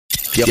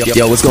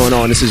Yo, what's going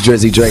on? This is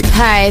Drizzy Drake.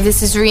 Hi,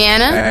 this is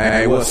Rihanna.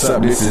 Hey, what's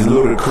up? This is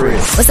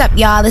Ludacris. What's up,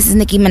 y'all? This is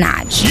Nicki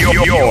Minaj.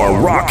 You're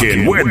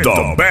rocking with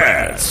the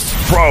best.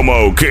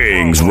 Promo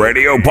Kings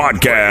Radio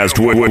Podcast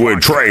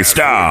with Trey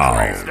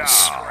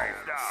Styles.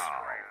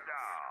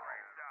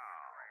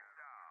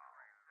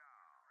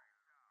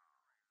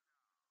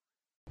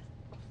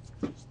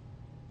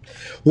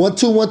 One,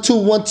 two, one, two,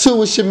 one,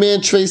 two. It's your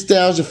man Trey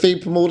Styles, your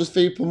favorite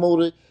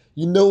promoter.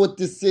 You know what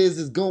this is.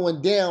 It's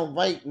going down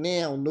right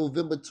now,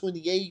 November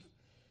 28th.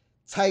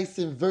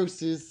 Tyson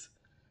versus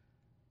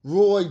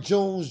Roy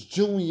Jones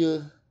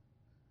Jr.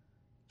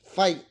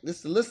 fight. This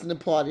is the listening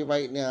party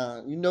right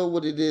now. You know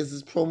what it is.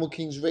 It's Promo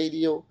Kings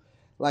Radio.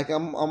 Like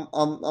I'm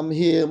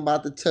here. I'm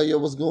about to tell you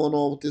what's going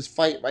on with this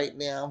fight right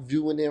now. I'm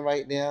viewing it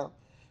right now.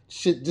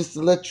 Shit, just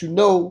to let you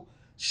know,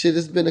 shit,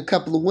 it's been a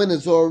couple of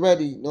winners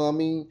already. You know what I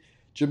mean?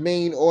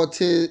 Jermaine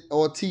Ortiz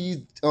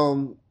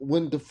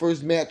win the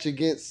first match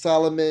against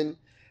Solomon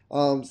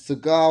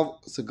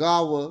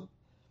Sagawa.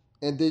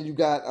 And then you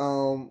got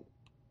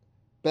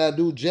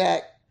Badu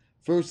Jack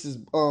versus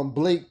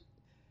Blake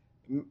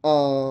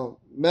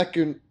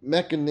Meckernan.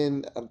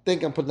 I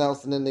think I'm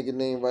pronouncing that nigga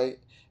name right.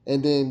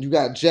 And then you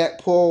got Jack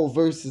Paul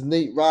versus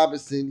Nate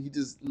Robinson.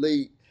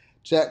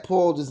 Jack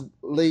Paul just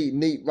laid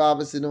Nate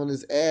Robinson on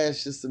his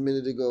ass just a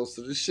minute ago.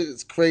 So this shit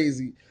is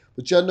crazy.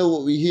 But y'all know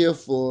what we here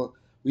for.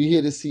 We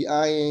here to see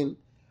Iron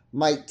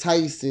Mike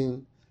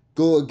Tyson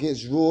go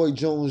against Roy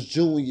Jones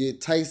Jr.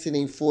 Tyson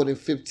ain't fought in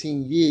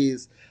 15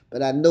 years,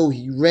 but I know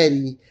he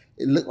ready.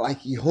 It looked like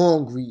he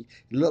hungry.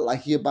 It looked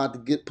like he about to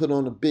get put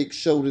on a big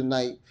show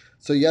tonight.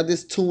 So y'all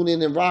just tune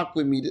in and rock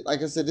with me.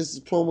 Like I said, this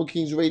is Promo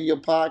Kings Radio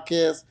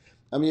Podcast.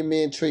 I'm your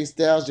man Trey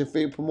Styles, your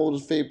favorite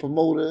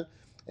promoter.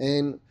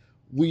 And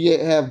we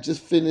have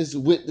just finished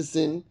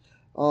witnessing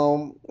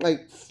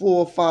like 4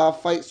 or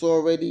 5 fights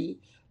already.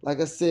 Like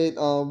I said,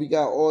 we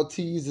got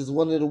Ortiz is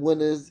one of the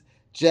winners.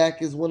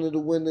 Jack is one of the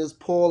winners.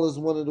 Paul is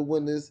one of the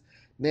winners.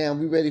 Now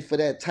we ready for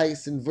that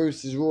Tyson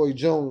versus Roy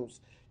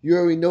Jones. You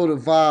already know the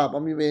vibe.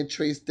 I'm your man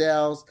Trey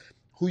Styles.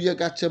 Who you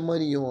got your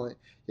money on?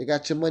 You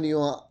got your money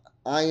on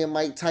Iron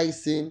Mike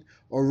Tyson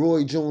or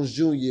Roy Jones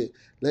Jr.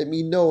 Let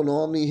me know.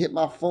 No, I mean, hit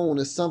my phone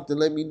or something.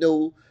 Let me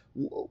know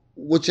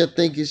what you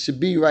think it should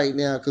be right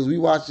now, because we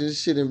watching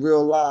this shit in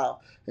real live.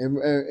 In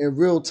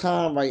real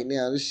time right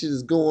now. This shit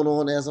is going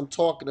on as I'm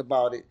talking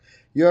about it.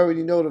 You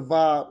already know the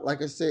vibe.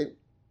 Like I said,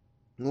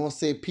 I'm going to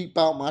say peep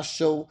out my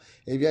show.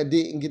 If y'all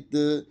didn't get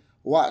to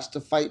watch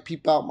the fight,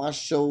 peep out my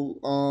show.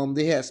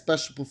 They had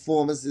special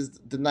performances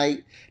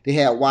tonight. They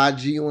had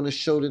YG on the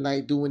show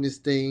tonight doing this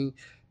thing.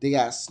 They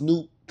got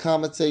Snoop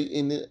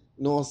commentating it.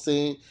 You know what I'm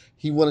saying?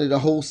 He one of the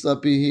hosts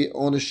up in here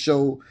on the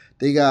show.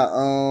 They got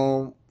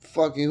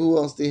who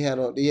else they had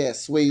on? They had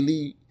Sway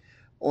Lee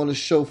on the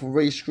show for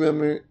Ray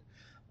Scrimmer.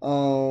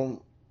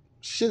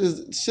 Shit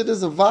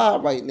is a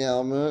vibe right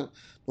now, man.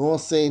 You know what I'm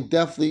saying?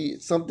 Definitely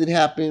something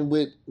happened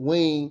with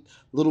Wayne.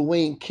 Lil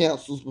Wayne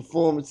cancels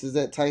performances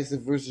at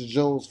Tyson versus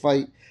Jones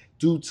fight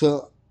due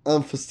to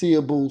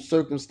unforeseeable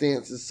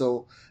circumstances.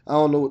 So I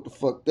don't know what the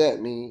fuck that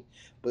mean,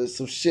 but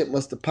some shit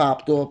must have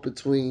popped off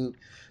between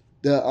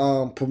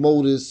the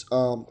promoters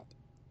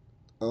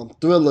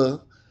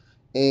Thriller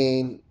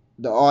and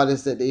the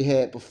artist that they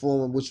had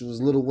performing, which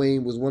was Lil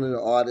Wayne, was one of the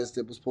artists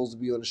that was supposed to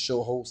be on the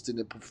show hosting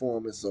and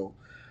performing. So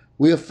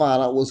we'll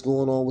find out what's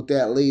going on with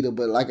that later.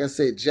 But like I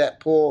said,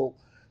 Jack Paul,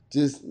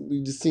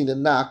 we just seen a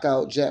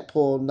knockout. Jack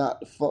Paul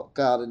knocked the fuck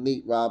out of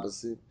Nate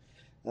Robinson.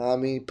 I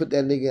mean, put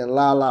that nigga in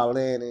La La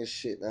Land and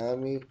shit. I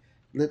mean,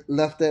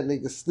 left that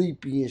nigga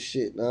sleepy and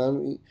shit. I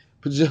mean,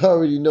 but you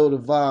already know the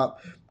vibe.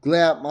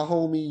 Glad my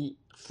homie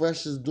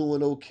Fresh is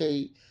doing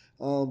okay.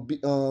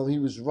 He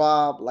was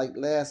robbed like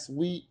last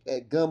week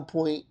at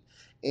gunpoint,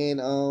 and you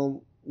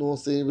know what I'm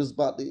saying, it was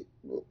about to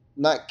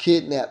not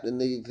kidnap the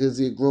nigga because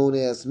he a grown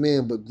ass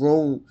man, but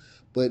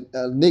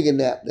nigga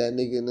napped that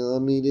nigga. You know what I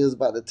mean? He was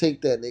about to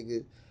take that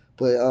nigga,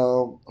 but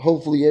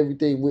hopefully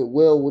everything went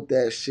well with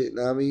that shit. You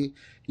know what I mean?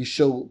 He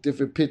showed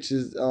different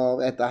pictures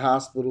at the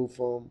hospital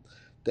from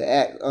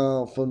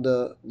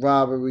the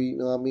robbery. You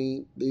know what I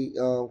mean? They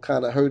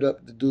kind of hurt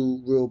up the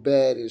dude real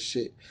bad and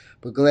shit.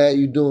 But glad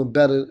you're doing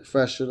better,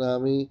 Fresh, you know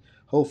what I mean?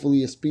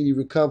 Hopefully a speedy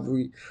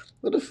recovery.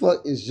 What the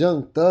fuck is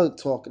Young Thug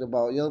talking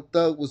about? Young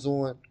Thug was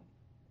on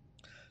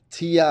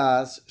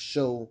T.I.'s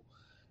show,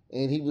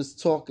 and he was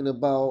talking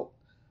about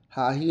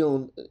how they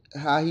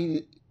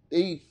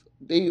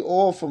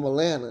all from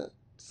Atlanta.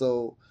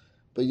 So,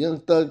 but Young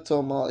Thug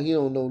talking about he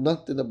don't know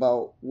nothing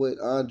about what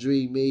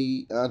Andre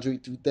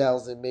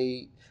 3000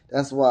 made.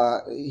 That's why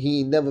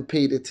he ain't never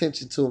paid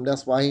attention to him.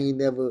 That's why he ain't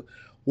never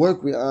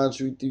work with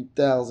Andre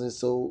 3000,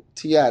 so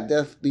T.I.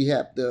 definitely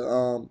have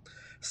to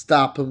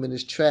stop him in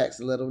his tracks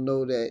and let him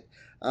know that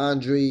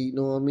Andre, you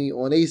know what I mean,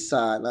 on a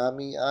side. You know what I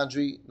mean?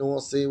 Andre, you know what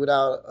I'm saying,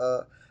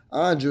 without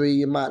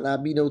Andre, it might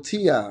not be no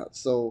T.I.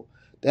 So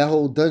that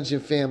whole Dungeon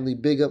family,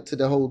 big up to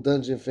the whole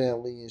Dungeon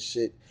family and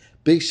shit.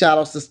 Big shout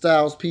outs to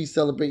Styles P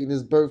celebrating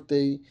his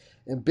birthday,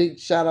 and big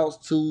shout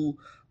outs to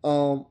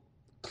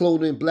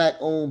black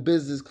owned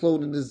business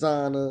clothing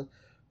designer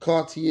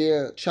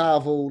Cartier,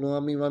 Chavo, you know what I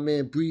mean? My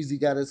man Breezy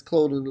got his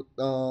clothing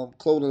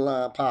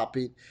line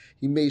popping.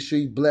 He made sure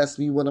he blessed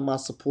me, one of my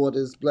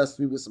supporters, blessed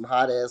me with some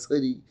hot ass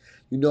hoodie.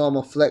 You know I'm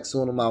a flex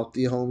on him out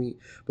there, homie.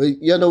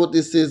 But you know what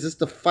this is? It's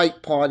the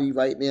fight party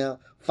right now.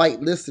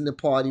 Fight listening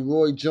party.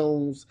 Roy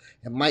Jones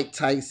and Mike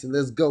Tyson.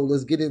 Let's go.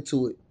 Let's get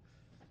into it.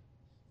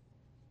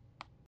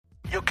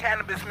 Yo,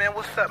 Cannabis, man,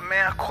 what's up,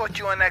 man? I caught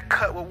you on that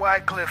cut with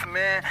Wycliffe,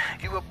 man.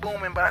 You were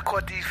booming, but I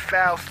caught these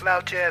foul,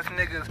 slouch-ass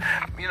niggas,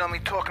 you know me,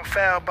 talking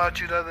foul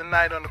about you the other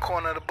night on the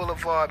corner of the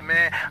boulevard,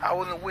 man. I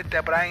wasn't with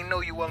that, but I ain't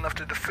know you well enough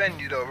to defend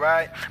you, though,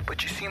 right?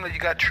 But you seem like you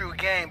got true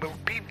game. But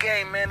peep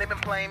game, man, they've been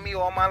playing me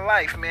all my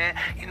life, man.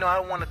 You know, I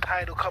won a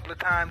title a couple of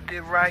times,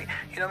 did right,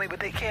 you know what I mean? But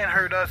they can't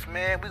hurt us,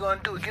 man. We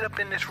gonna do it. Get up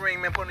in this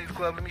ring, man, put on these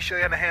gloves. Let me show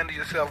you how to handle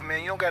yourself,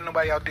 man. You don't got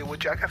nobody out there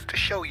with you. I got to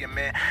show you,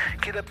 man.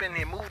 Get up in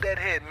here, move that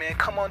head, man.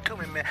 Come on to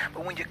me, man.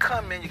 But when you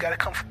come, man, you gotta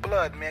come for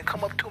blood, man.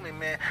 Come up to me,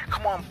 man.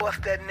 Come on,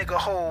 bust that nigga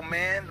hole,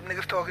 man. The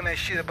niggas talking that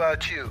shit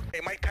about you.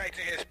 Hey, Mike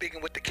Tyson here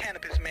speaking with the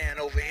Cannabis man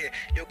over here.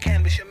 Yo,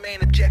 Cannabis, your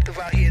main objective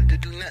out here is to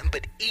do nothing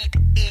but eat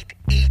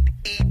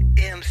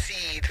them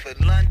seeds for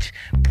lunch,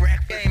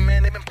 breakfast. Hey,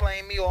 man, they've been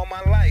playing me all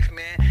my life,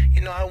 man. You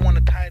know, I won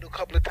a title a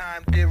couple of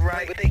times, did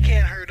right, but they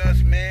can't hurt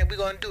us, man. We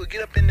gonna do it.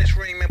 Get up in this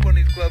ring, man. Put on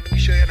these gloves. Let me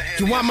show you how to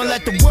handle I'ma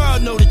yourself, let the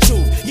world know the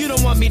truth. You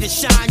don't want me to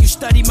shine, you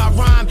study my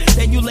rhyme,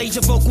 then you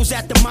laser vocals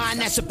at the mind.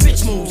 That's a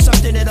bitch move,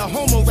 something that a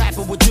homo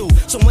rapper would do.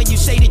 So when you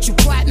say that you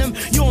platinum,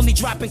 you only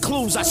dropping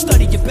clues. I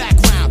studied your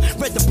background,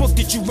 read the book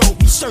that you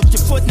wrote, researched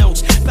your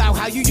footnotes about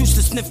how you used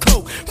to sniff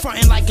coke,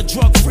 fronting like a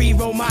drug-free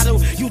role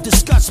model. You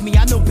disgust me.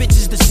 I know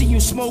bitches that see you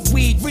smoke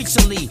weed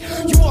recently.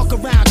 You walk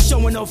around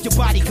showing off your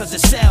body cause it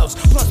sells,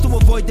 plus to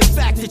avoid the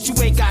fact that you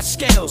ain't got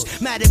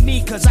scales. Mad at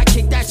me cause I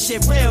kick that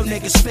shit real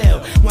niggas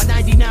fail.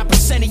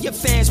 199% of your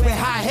fans wear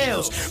high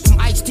heels. From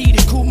Ice-T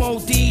to Kumo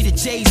D to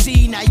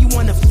Jay-Z. Now you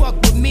wanna fuck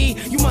with me?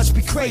 You must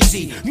be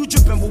crazy. You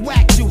dripping with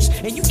whack juice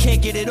and you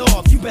can't get it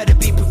off. You better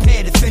be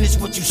prepared to finish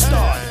what you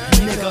start,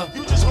 nigga.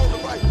 You just hold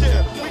it right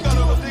there. We got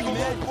a legal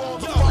rope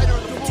on the fighter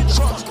in the blue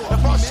trucks.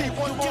 If I see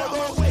one more of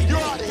those, you're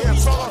out of here,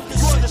 fella.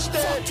 You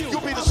understand?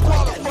 You'll be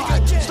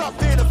disqualified. Stop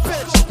being a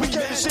bitch. We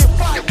came to see a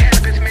fight. Yo,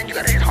 Cannabis, man, you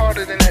gotta hit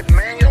harder than that,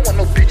 man. You don't want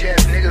no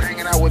bitch-ass niggas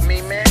hanging out with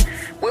me, man.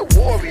 We're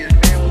warriors,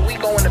 man. When we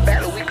go into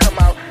battle, we come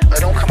out, or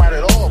don't come out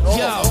at all.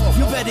 Yo,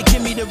 you better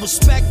give me the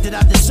respect that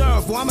I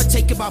deserve, or I'ma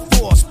take it by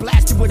force.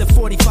 Blast you with a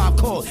 45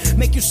 cord,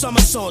 make you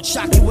somersault,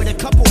 shock you with a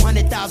couple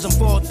 100,000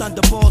 volt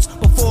thunderbolts.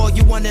 Before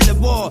you wanted the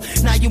war,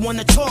 now you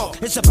wanna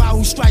talk. It's about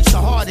who strikes the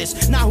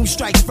hardest, not who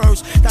strikes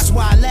first. That's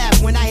why I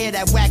laugh when I hear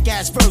that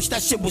whack-ass verse.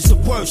 That shit was the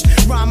worst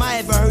rhyme I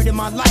ever heard in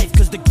my life,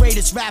 cause the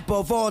greatest rapper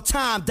of all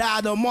time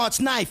died on March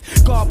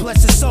 9th. God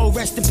bless his soul,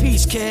 rest in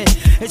peace, kid.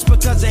 It's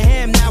because of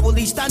him, now at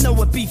least I know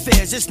what beef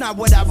is. It's not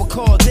what I would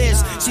call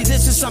this. See,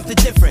 this is something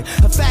different.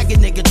 A faggot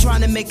nigga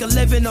trying to make a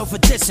living off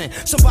of dissing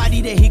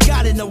somebody that he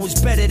gotta know is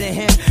better than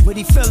him, but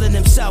he feeling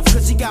himself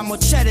cause he got more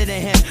cheddar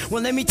than him.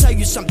 Well, let me tell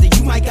you something,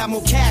 you might got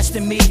more cash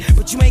than me,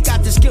 but you ain't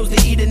got the skills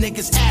to eat a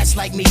nigga's ass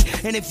like me.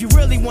 And if you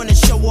really wanna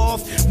show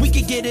off, we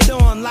could get it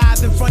on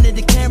live in front of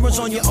the cameras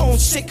on your own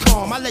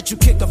sitcom. I let you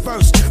kick a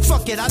verse,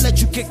 fuck it, I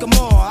let you kick them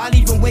all. I'd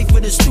even wait for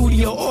the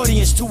studio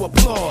audience to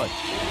applaud.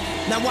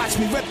 Now watch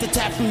me rip the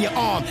tap from your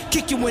arm,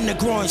 kick you in the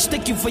groin,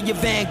 stick you for your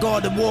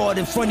Vanguard award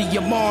in front of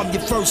your mom,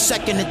 your first,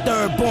 second, and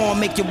third born.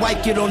 Make your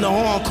wife get on the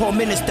horn, call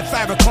Minister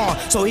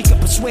Farrakhan so he can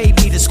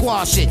persuade me to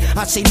squash it.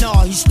 I say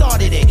nah, he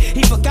started it.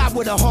 He forgot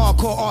what a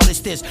hardcore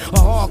artist is. A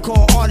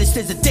hardcore artist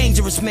is a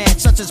dangerous man,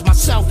 such as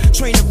myself,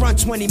 trained to run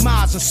 20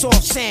 miles in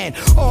soft sand,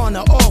 on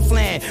or off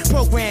land,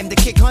 programmed to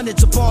kick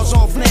hundreds of bars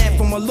off land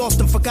from a lost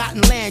and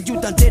forgotten land. You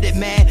done did it,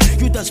 man.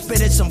 You done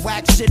spitted some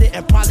whack shit it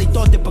and probably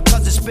thought that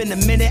because it's been a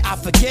minute I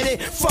forget it.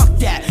 Fuck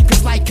that,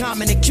 cause like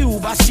Common and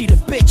Cube, I see the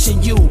bitch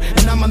in you,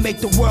 and I'ma make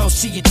the world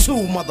see you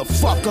too,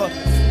 motherfucker.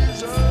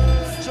 Ladies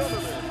and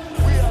gentlemen,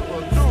 we have a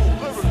new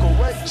lyrical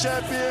weight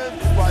champion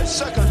by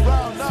second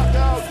round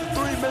knockout,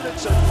 3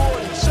 minutes and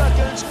 40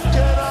 seconds.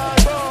 Can I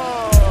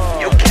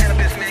ball? Yo,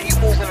 Cannabis, man, you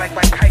moving like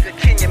my Tiger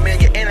Kenya, man.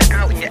 You're in and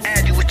out and you're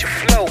agile with your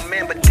flow,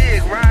 man. But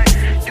dig, right?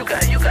 You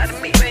gotta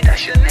meet, man.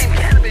 That's your name,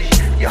 Cannabis.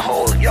 Your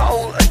whole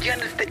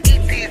agenda's to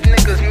eat these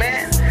niggas,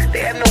 man. They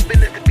have no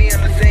business to be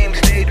on the same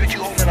stage with you,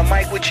 holding a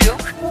mic with you.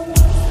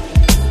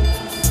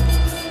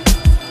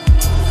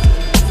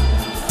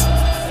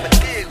 But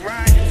dig,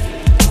 right?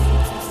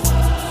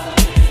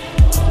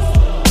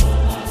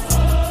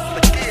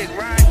 But dig,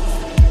 right?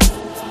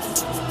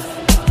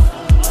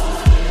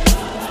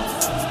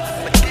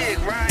 But dig,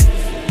 right?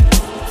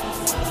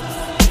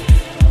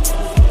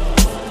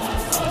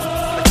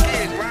 But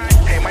dig, right?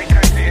 Hey, Mike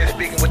Tyson here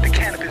speaking with the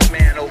Cannabis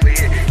man over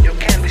here. Yo,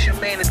 Cannabis, your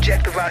main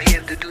objective out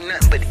here is to do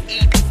nothing but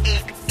eat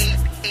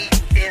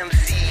them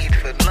seeds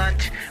for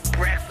lunch,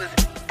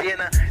 breakfast,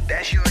 dinner.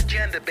 That's your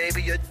agenda,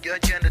 baby. Your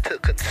agenda to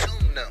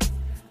consume them.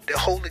 Their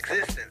whole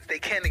existence. They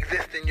can't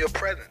exist in your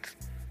presence.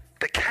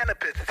 The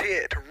cannabis is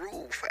here to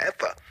rule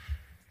forever.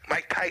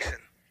 Mike Tyson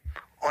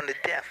on the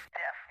death.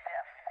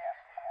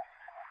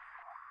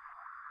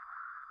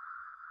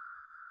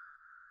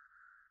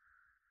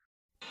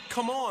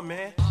 come on,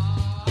 man.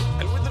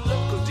 And with the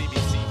local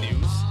DBC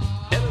news,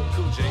 LL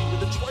Cool J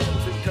with a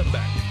triumphant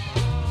comeback.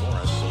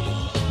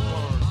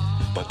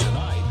 But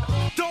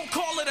tonight, don't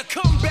call it a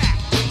comeback.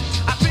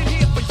 I've been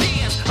here for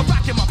years. I'm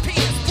rocking my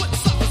peers, putting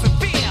suckers in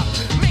fear,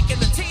 making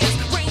the tears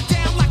rain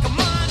down like a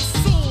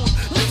monsoon.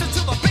 Listen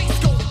to the bass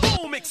go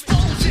boom,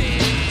 explosion,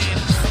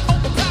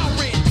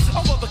 overpowering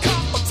over the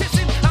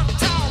competition. I'm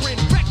towering,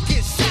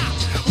 wrecking shop.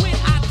 When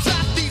I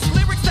drop these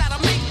lyrics that'll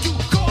make you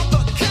call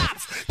the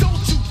cops.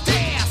 Don't you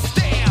dare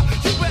stare.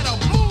 You better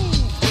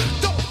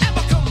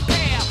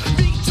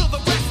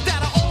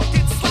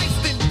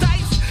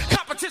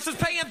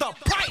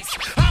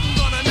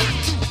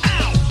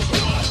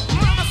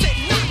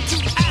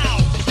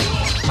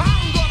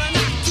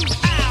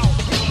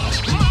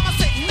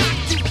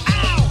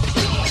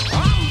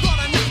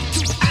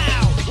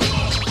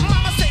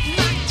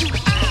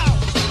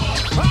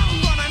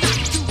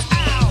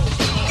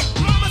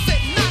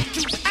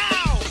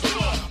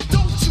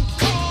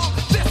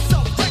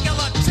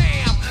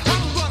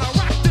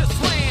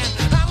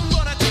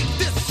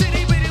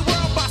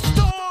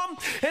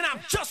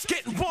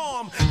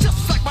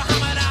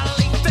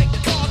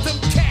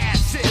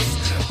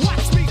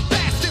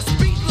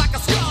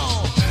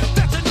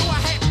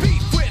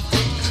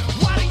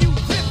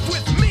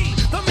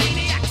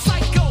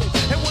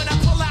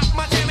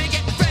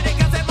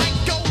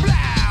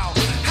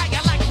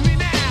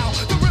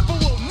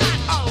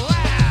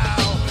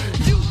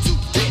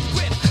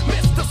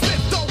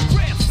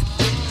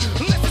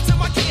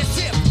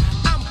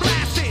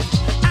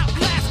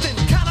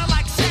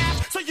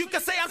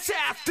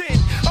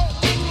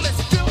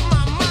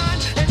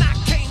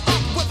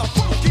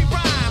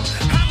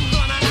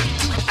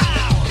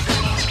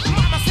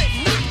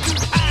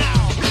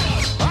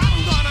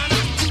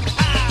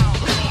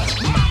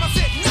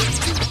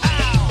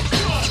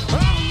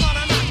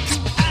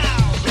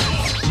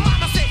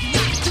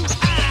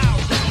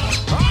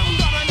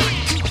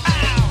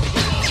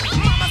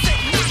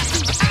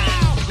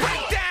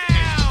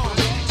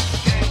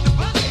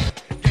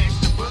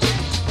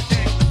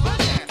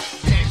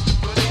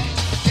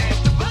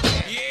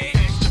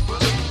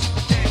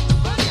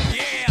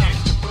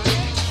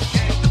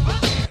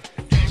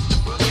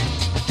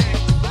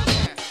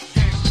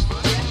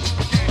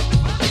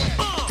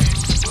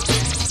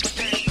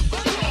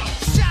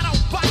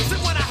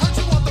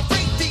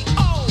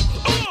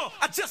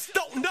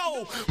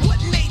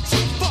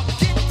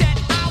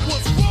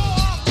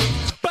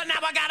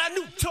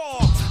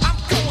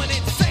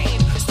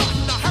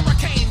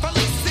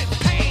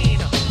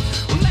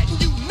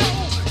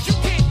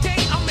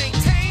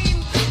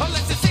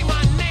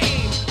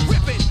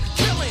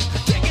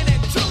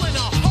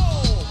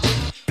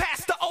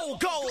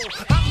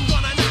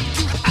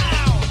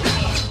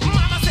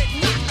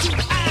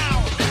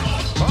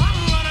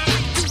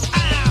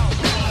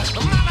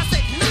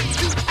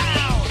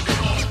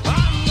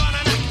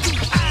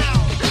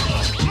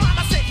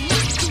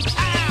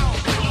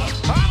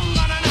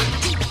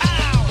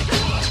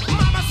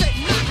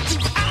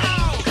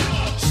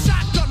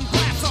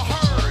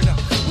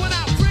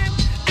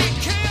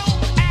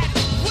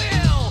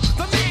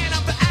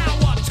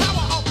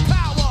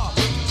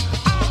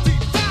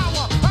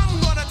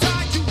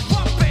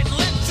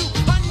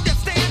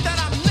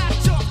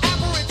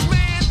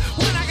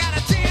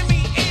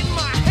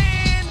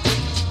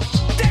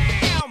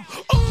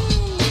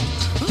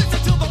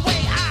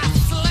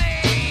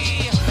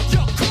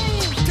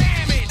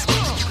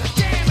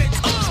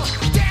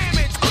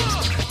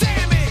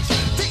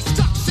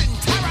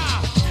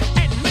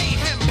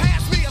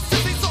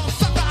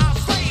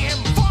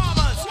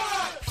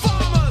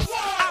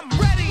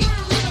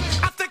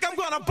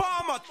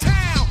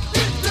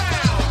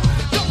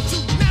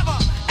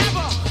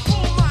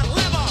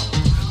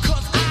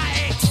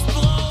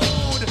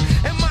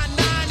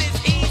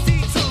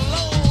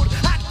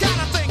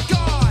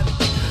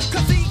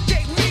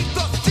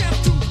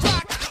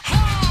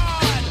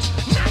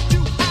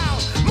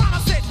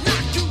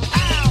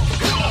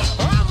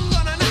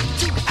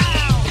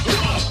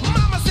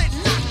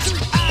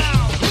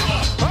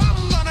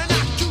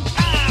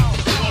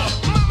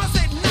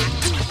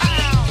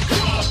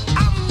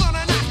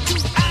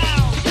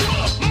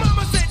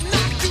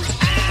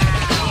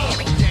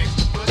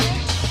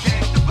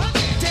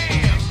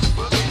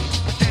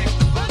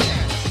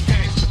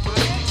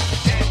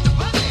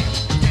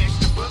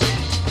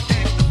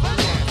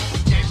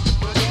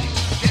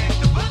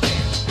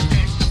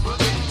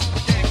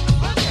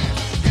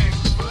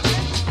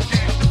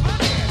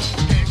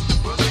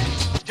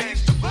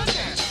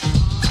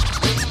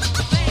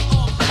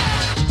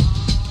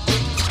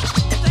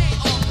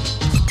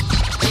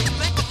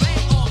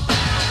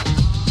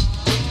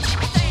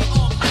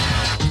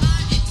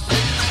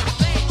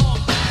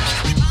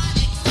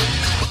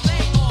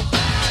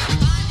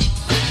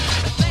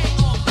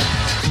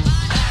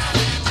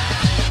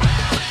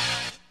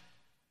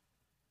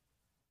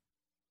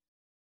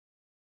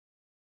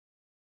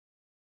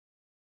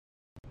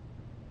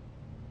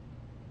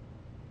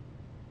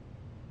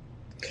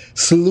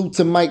Salute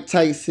to Mike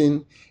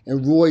Tyson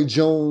and Roy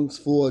Jones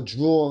for a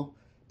draw.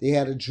 They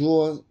had a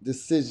draw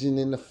decision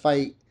in the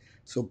fight.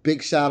 So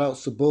big shout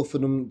outs to both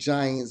of them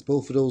giants,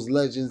 both of those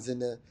legends in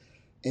the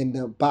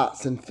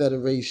boxing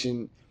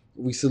federation.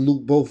 We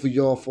salute both of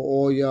y'all for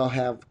all y'all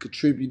have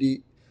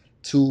contributed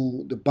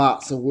to the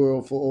boxing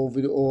world for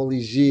over all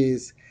these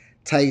years.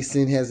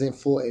 Tyson hasn't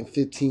fought in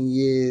 15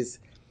 years,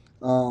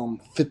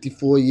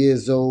 54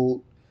 years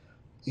old.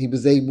 He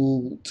was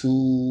able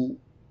to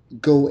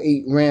go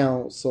 8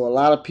 rounds. So a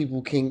lot of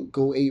people can't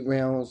go 8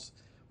 rounds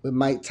with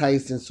Mike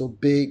Tyson. So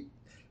big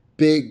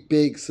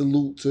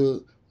salute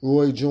to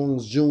Roy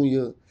Jones Jr.,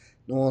 you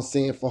know what I'm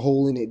saying, for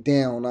holding it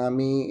down. I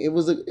mean, it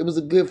was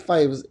a good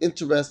fight. It was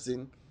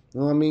interesting. You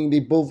know what I mean? They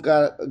both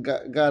got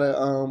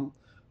a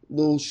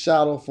little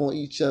shot off on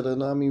each other. You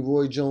know what I mean?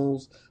 Roy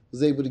Jones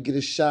was able to get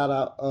a shot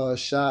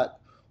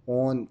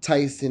on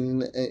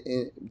Tyson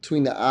in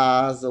between the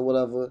eyes or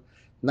whatever.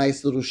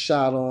 Nice little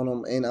shot on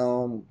him.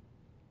 And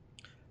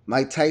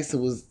Mike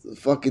Tyson was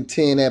fucking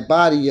tearing that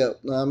body up,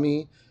 you know what I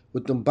mean?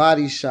 With them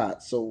body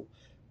shots. So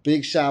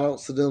big shout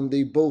outs to them.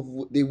 They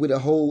with a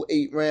whole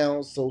 8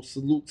 rounds. So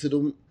salute to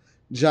them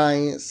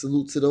giants.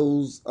 Salute to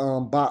those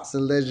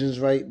boxing legends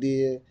right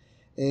there.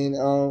 And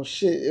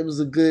it was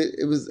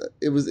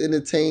it was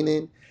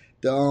entertaining.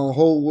 The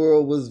whole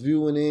world was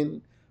viewing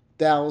in.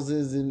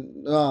 Thousands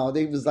and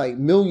they was like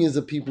millions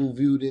of people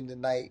viewed in the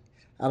night.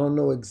 I don't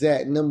know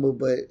exact number,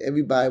 but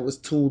everybody was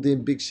tuned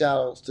in. Big shout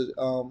outs to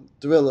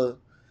Thriller.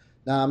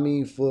 Now I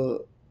mean,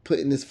 for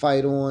putting this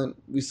fight on.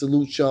 We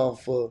salute y'all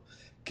for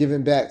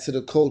giving back to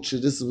the culture.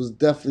 This was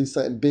definitely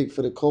something big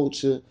for the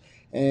culture.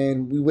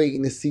 And we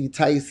waiting to see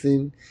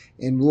Tyson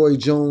and Roy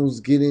Jones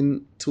get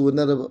into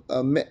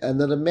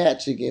another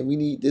match again. We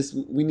need this.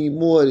 We need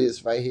more of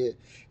this right here.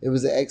 It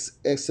was an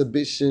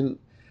exhibition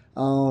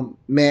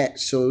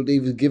match, so they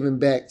was giving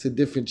back to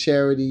different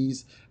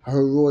charities. I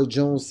heard Roy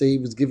Jones say he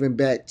was giving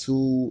back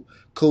to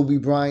Kobe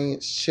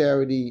Bryant's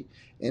charity,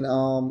 and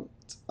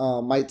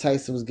Mike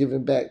Tyson was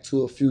giving back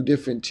to a few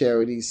different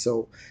charities.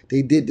 So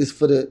they did this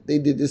for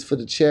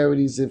the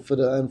charities and for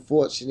the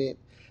unfortunate.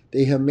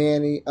 They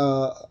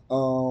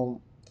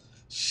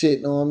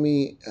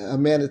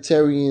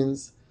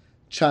humanitarians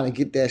trying to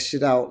get that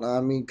shit out, know what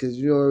I mean? Because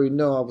you already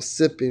know I was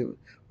sipping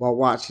while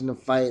watching the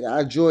fight.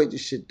 I enjoyed the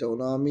shit though,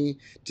 know what I mean?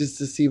 Just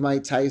to see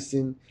Mike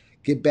Tyson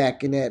get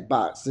back in that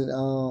boxing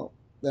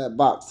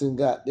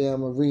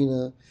goddamn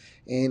arena.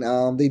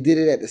 And they did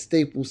it at the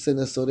Staples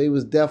Center, so they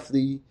was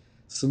definitely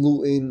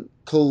saluting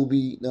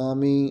Kobe, know what I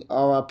mean?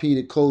 R.I.P.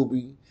 to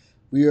Kobe.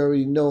 We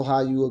already know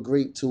how you are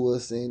great to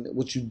us and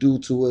what you do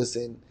to us,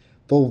 and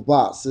both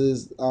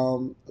boxers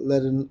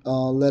let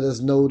us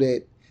know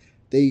that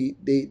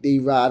they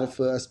riding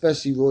for,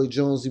 especially Roy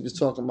Jones. He was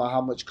talking about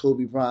how much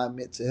Kobe Bryant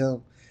meant to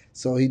him,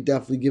 so he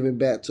definitely giving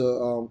back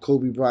to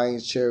Kobe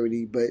Bryant's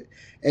charity. But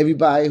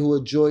everybody who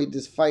enjoyed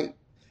this fight,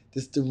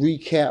 just to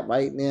recap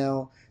right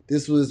now,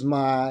 this was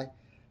my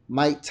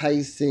Mike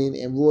Tyson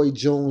and Roy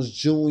Jones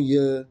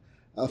Jr.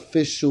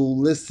 official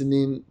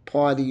listening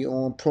party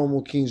on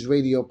Promo Kings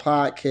Radio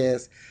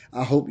Podcast.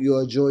 I hope you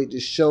enjoyed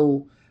the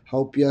show.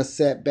 Hope y'all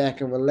sat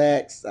back and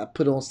relaxed. I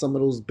put on some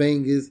of those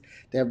bangers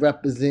that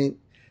represent,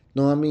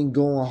 know what I mean,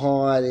 going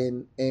hard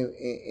and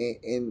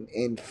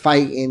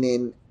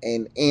fighting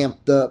and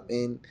amped up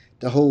and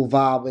the whole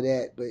vibe of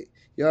that. But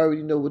you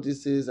already know what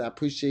this is. I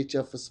appreciate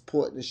y'all for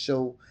supporting the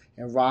show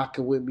and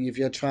rocking with me. If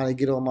you're trying to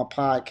get on my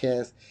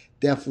podcast,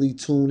 definitely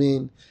tune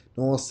in.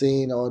 Know what I'm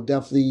saying? Or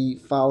definitely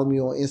follow me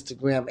on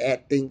Instagram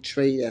at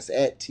ThinkTrey. That's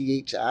at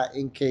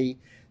ThinkTre,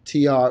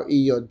 or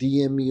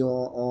DM me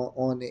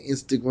on the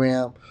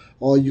Instagram.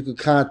 Or you can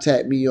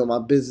contact me on my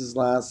business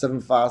line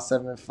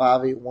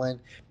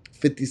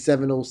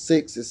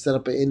 757-581-5706 and set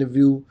up an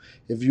interview.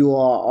 If you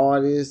are an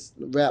artist,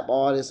 rap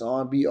artist,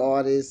 R&B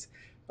artist,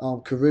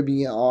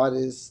 Caribbean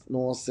artist, know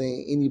what I'm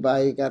saying?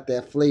 Anybody got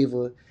that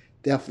flavor,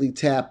 definitely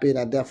tap in.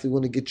 I definitely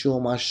want to get you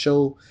on my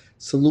show.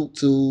 Salute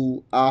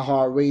to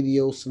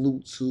iHeartRadio.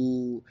 Salute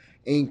to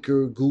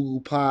Anchor, Google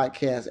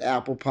Podcasts,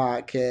 Apple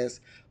Podcasts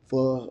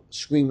for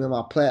streaming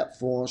my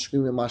platform,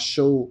 streaming my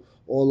show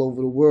all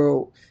over the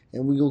world.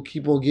 And we're going to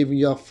keep on giving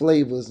y'all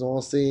flavors, know what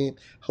I'm saying?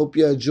 Hope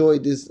you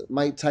enjoyed this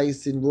Mike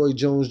Tyson, Roy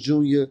Jones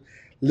Jr.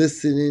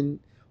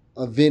 listening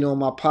event on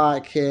my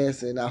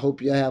podcast. And I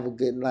hope y'all have a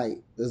good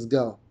night. Let's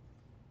go.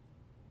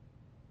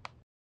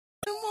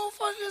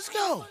 Let's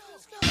go.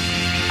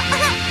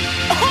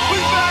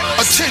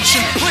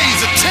 Attention,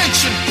 please.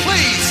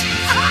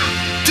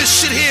 This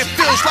shit here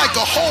feels like a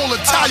whole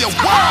entire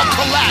world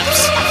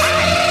collapse.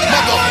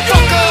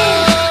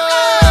 Motherfucker.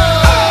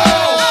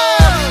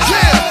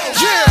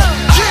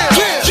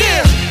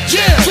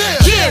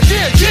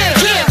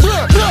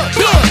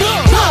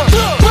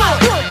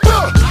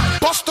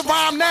 Bust the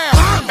rhyme now.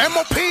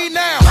 MOP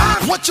now.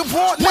 What you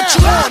want now? What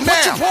you want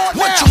now?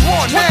 What you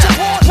want now?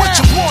 What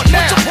you want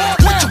now?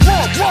 What you want?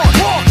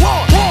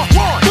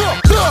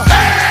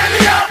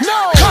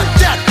 Cut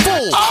that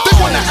fool. They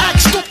wanna act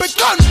stupid,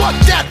 gun butt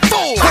that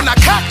fool. When I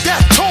cock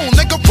that tool,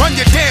 nigga, run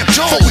your damn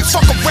jaw. Before we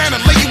fuck around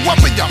and lay you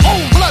up in your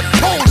own blood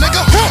pool,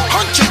 nigga.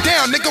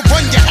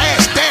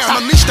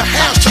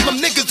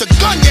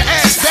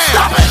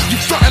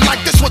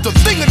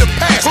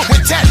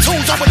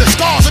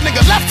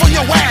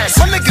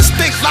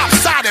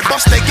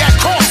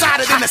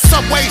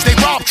 highways, they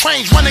rob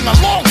trains running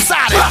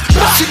alongside it.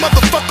 See,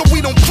 motherfucker,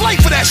 we don't play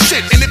for that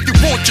shit. And if you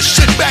want your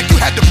shit back, you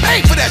had to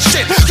pay for that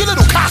shit. You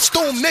little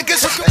costume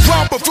niggas,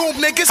 romper room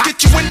niggas,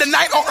 get you in the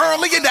night or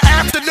early in the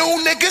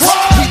afternoon, niggas.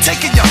 We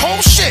taking your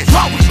whole shit,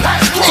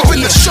 even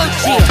the shirt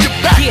off your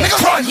back, nigga.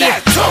 Run that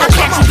too. I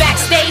catch you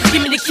backstage,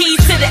 give me the keys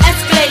to the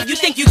Escalade. You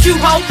think you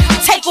cute, ho?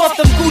 Take off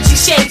them Gucci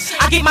shades.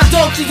 I get my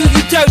dog to do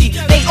you dirty.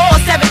 They all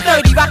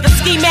 730, rock a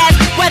ski mask,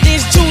 whether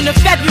it's June or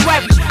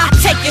February. I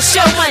take your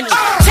show money,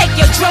 take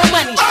your drill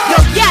money. Yo,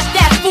 yap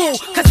that fool,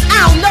 cause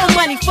I don't know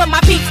money for my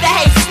peeps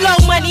that hate slow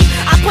money.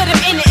 I put them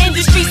in the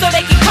industry so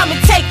they can come and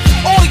take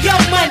all your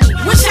money.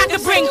 Wish I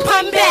could bring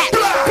pun back.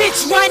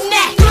 Bitch, run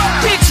that.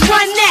 Bitch,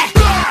 run that.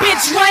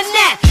 Bitch, run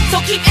that. So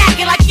keep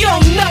acting like you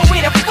don't know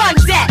where the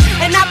fun's at.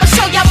 And I'ma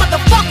show y'all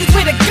motherfuckers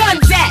where the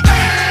gun's at.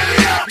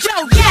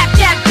 Yo, yap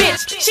that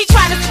bitch. She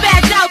tryna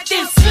spaz out,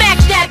 then smack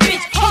that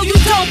bitch. Oh, you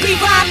don't be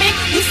rhyming,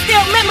 you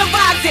still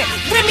memorizing.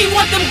 Remy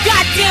want them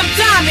goddamn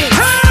diamonds.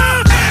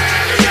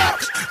 Yeah,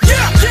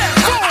 that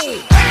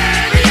fool.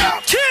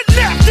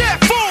 Kidnap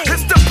that fool.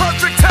 It's the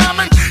perfect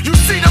timing. You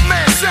see the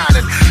man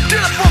shining.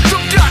 Get up off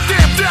them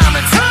goddamn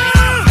diamonds.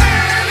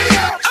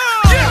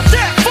 Yeah,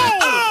 that fool.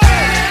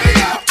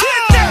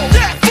 Kidnap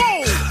that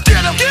fool.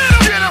 Get him, get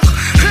him, get him.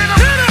 Hit him,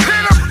 hit him,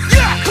 hit him.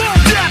 Yeah, boom,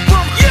 dap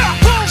him. Yeah,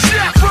 boom,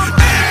 dap him.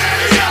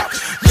 Yeah,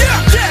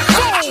 that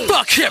fool.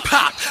 Fuck hip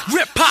hop,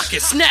 rip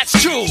pockets, snatch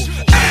jewels.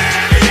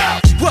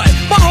 What?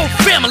 My whole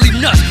family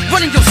nuts.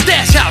 Running your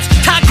stash house,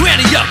 tie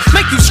granny up,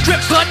 make you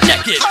strip butt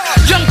naked.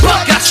 Young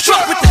buck got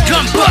struck with the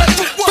gun butt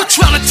for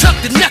trying to tuck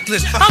the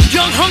necklace. I'm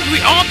young, hungry,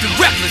 armed and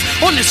reckless.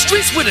 On the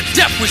streets with a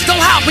death wish.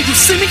 Don't howl when you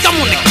see me, I'm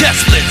on the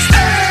guest list.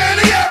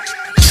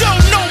 Show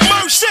no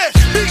mercy.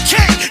 BK,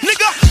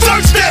 nigga,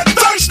 thirsty,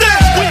 thirsty.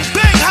 We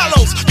bang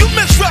hollows. You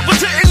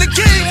misrepresenting the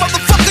game,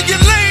 motherfucker.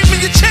 You lame and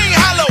your chain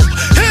hollow.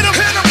 Hit him,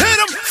 hit him, hit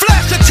him.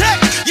 Flash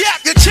attack,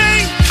 yap your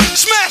chain.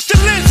 Smash the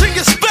lens in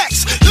your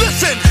specs.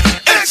 Listen,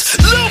 it's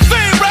Lil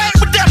Fame, right?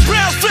 With that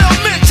Brownsville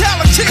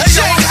mentality. Hey,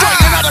 yo, I'm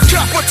fighting out of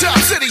Capital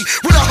City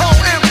with a whole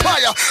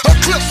empire. A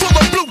clip full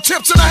of blue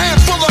tips and a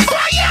handful of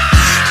fire.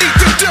 Eat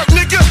the dirt,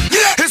 nigga.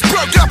 It's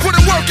broke, I put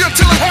in work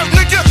until it hurt,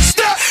 nigga.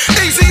 Step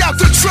easy out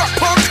the truck,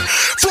 punk.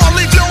 Before I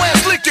leave your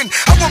ass leaking,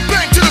 I will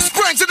bang to the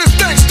springs and this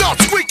thing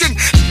starts squeaking.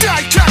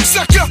 Die,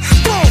 cocksucker.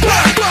 Boom,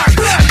 bang,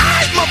 bang.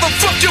 Aight,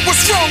 motherfucker,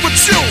 what's wrong with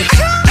you?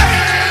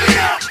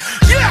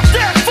 Yeah,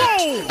 that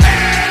fool.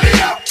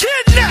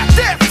 Kidnap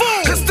that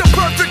fool. It's the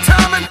perfect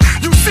timing.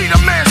 You see the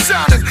man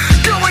shining.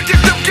 Go and get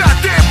them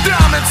goddamn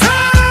diamonds.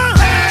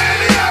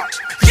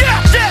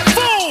 Yeah, that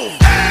fool.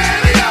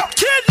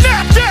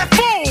 Kidnap that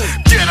fool.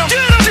 Get him,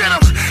 get him, get him.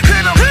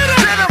 Hit him, hit him,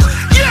 hit him.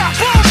 Yeah,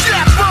 boom,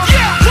 yeah, boom,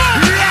 yeah,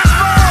 boom, yeah,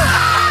 boom.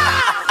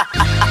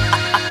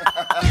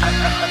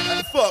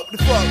 The fuck, the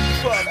fuck, the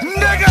fuck,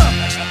 nigga.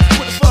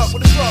 What the fuck,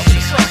 what the fuck, what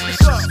the fuck, what the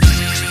fuck,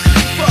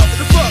 what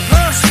the fuck,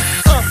 huh?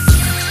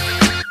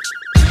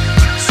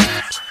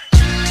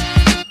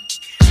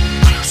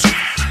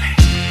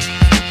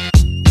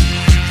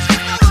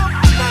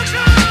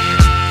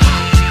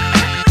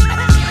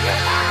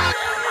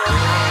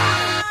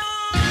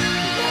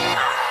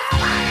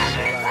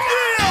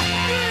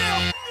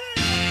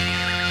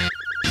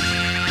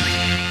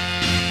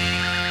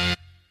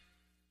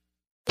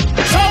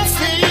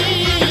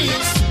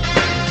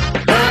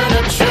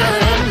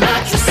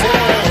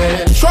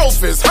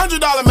 Trophies,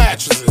 $100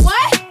 mattresses.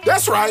 What?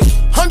 That's right,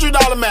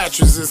 $100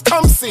 mattresses.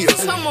 Come see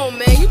us. Come on,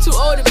 man. You too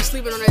old to be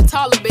sleeping on that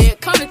taller bed.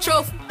 Come to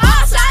Trophy.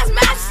 All size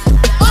mattresses,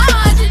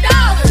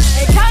 $100.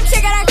 And come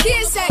check out our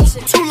kids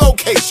section. 2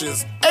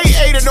 locations,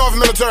 880 North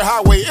Military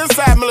Highway,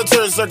 inside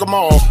Military Circle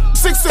Mall,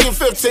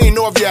 1615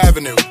 Northview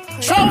Avenue.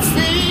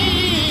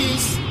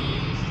 Trophies,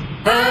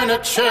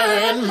 furniture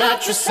and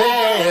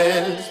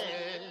mattresses.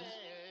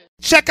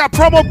 Check out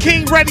Promo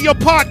King Radio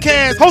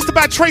Podcast, hosted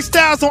by Trey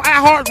Styles on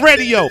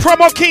iHeartRadio.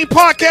 Promo King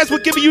Podcast will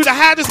give you the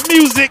hottest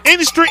music,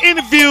 industry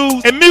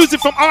interviews, and music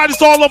from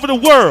artists all over the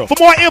world. For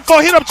more info,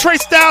 hit up Trey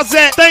Styles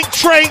at Thank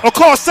Trey or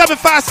call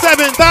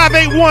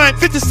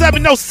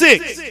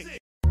 757-581-5706.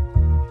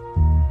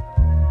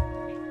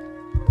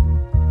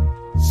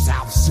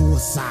 South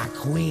Suicide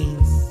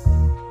Queens,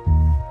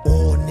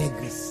 all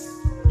niggas,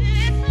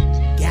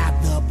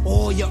 gather up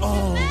all your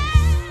arms.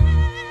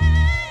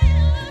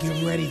 Get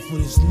ready for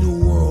this new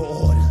world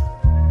order.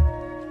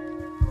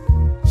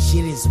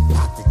 Shit is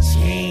about to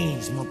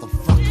change,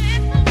 motherfucker.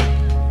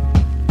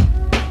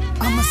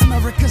 I'm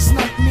America's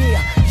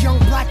nightmare, young,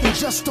 black, and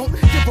just don't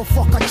give a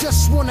fuck. I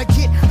just wanna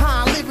get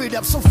high and live it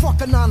up. So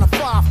fuck a 9 to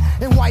 5.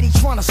 And Whitey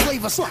tryna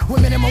slave us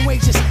with minimum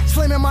wages,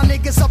 slamming my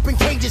niggas up in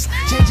cages,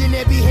 changing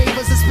their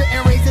behaviors and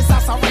spitting razors.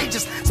 That's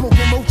outrageous.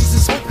 Smoking roaches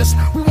is hopeless.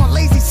 We want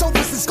lazy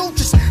sofas and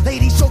sculptures,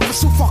 ladies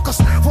chokers who fuck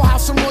us for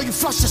house and royal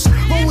flushes.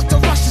 Roll with the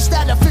rushes,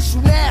 that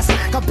official ass.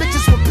 Got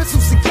bitches with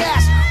pistols and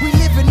gas. We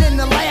living in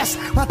the last.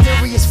 My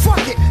theory is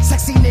fuck it.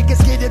 Sexy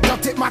niggas get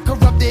abducted. My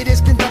corrupted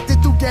is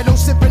conducted through ghetto,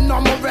 sipping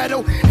on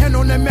Moretto. Hand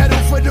on the metal,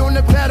 foot on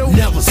the pedal.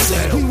 Never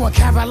settle. We want a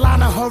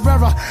Carolina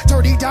Herrera.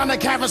 Dirty Donna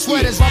Cara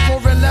sweaters, rough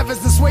over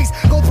levers and sways.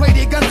 Go play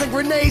their guns and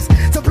grenades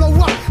to blow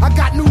up. I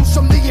got news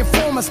from the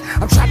informers.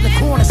 I'm trapped in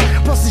corners,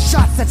 plus the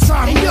shots that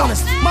time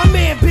honest. My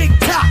man Big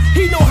Top,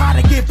 he know how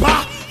to get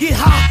by. Get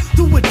high,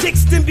 do a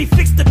dicks, then be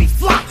fixed to be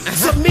flop.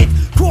 Submit,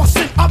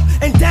 crossing up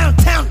and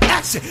downtown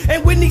action.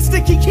 And when he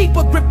sticky, keep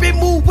a grip and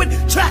move with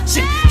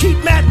traction.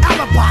 Keep mad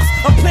alibis,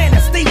 a plan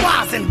to stay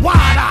wise and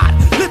wide-eyed.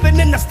 Living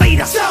in the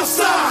state of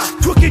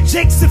Southside. Crooked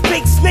jakes and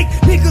fake snake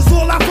niggas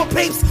all out for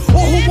papes.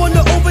 Or who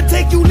wanna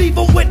overtake you, leave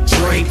them with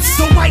drapes.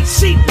 So white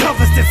sheet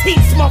covers this heat,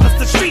 smothers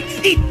the street,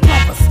 eat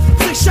brothers.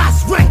 6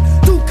 shots ring,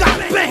 2 got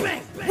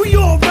bang. We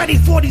all ready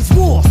for these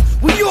wars.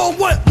 We all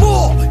want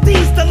more.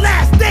 These the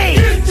last days.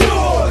 Get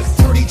yours.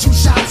 32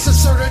 shots,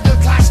 asserted the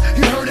clash.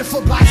 You heard it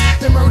for blacks.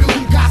 The murder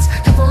who got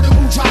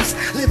convertible drops.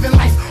 Living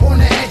life on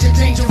the edge of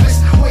dangerous.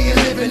 Way you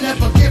living,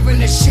 never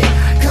giving a shit.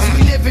 Cause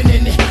we living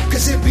in it.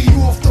 Cause it be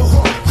you off the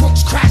hook.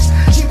 Crooks crash.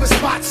 Cheapest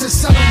spots and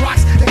selling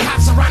rocks. The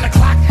cops around the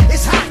clock.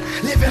 It's hot.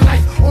 Living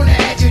life on the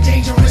edge of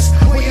dangerous.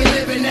 Way you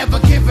living, never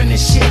giving a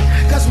shit.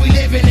 Cause we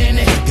living in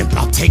it. Thinking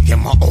about taking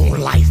my own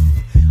life.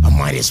 I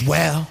might as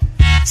well.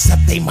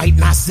 Except they might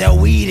not sell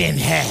weed in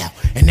hell.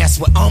 And that's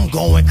where I'm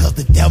going, cause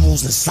the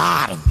devil's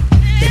inside them.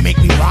 They make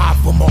me ride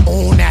for my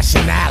own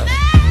nationality.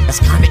 That's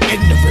kinda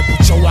ignorant,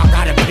 but yo, I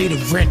gotta pay the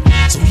rent.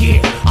 So yeah,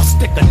 I'll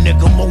stick a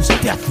nigga most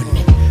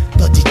definite.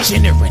 The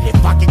degenerate,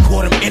 if I can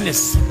call them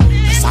innocent.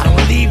 Cause I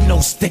don't leave no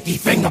sticky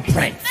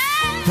fingerprint.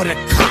 For the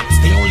cops,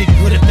 they only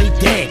good if they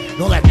dead.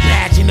 Know that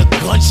badge and the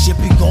gun shit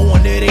be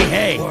going to their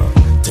head.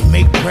 To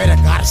make bread, I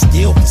gotta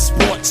steal for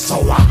sports.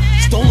 So I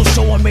stole a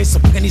show and made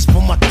some pennies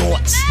for my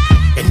thoughts.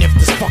 And if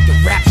this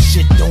fucking rap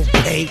shit don't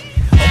pay,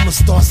 I'ma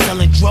start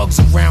selling drugs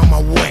around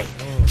my way.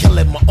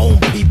 Killing my own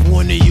people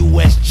in the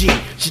USG.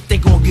 Shit, they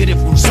gon' get it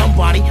from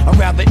somebody, I'd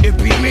rather it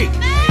be me.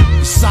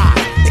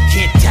 Besides, they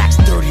can't tax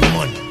dirty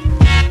money.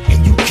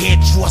 And you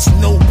can't trust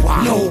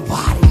nobody. No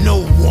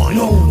one.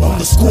 I'm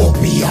the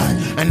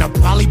Scorpion. And I'll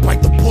probably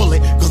bite the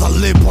bullet, cause I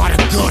live by the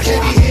gun.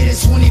 Heavy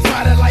hitters,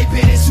 25 to light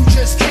bitters who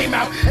just came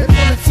out and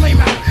pull a flame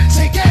out.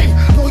 Take aim,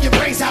 blow your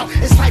brains out.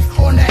 It's life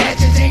on the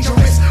edge of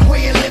dangerous.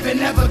 Way you living,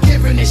 never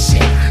giving a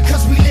shit.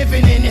 Cause we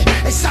living in it.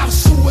 It's South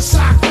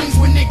Suicide Queens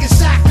when niggas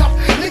sack up.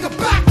 Nigga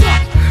back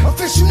up.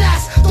 Official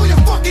ass, throw your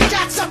fucking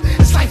gats up.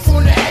 It's life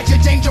on the edge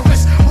of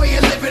dangerous. Way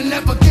you living,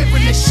 never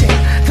giving a shit.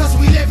 Cause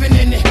we living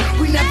in it.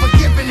 We never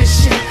giving a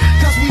shit.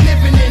 Cause we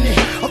living in it.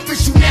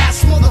 Official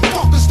ass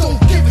motherfuckers don't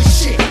give a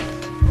shit.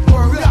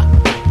 Word up.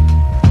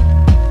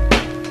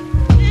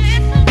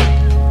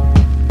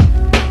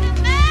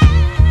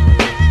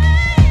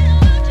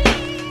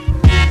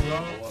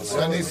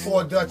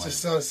 74 Dutchess,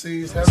 son,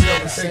 sees. Hurry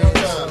up and take your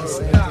time.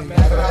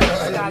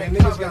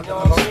 Niggas got the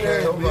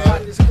okay,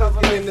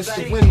 man. This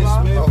to win this,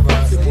 man.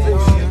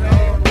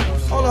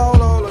 Hold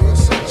on.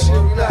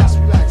 Relax.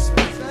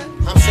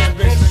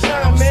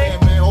 I'm saying,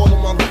 man, all the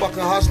motherfucking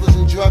hustlers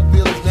and drug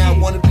dealers now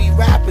wanna be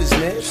rappers,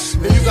 man.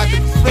 And you got the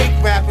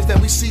fake rappers that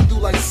we see through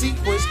like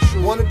sequence,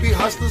 wanna be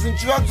hustlers and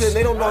drug dealers.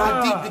 They don't know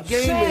how deep the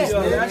game is,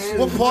 man.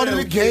 What part of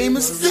the game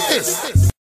is this?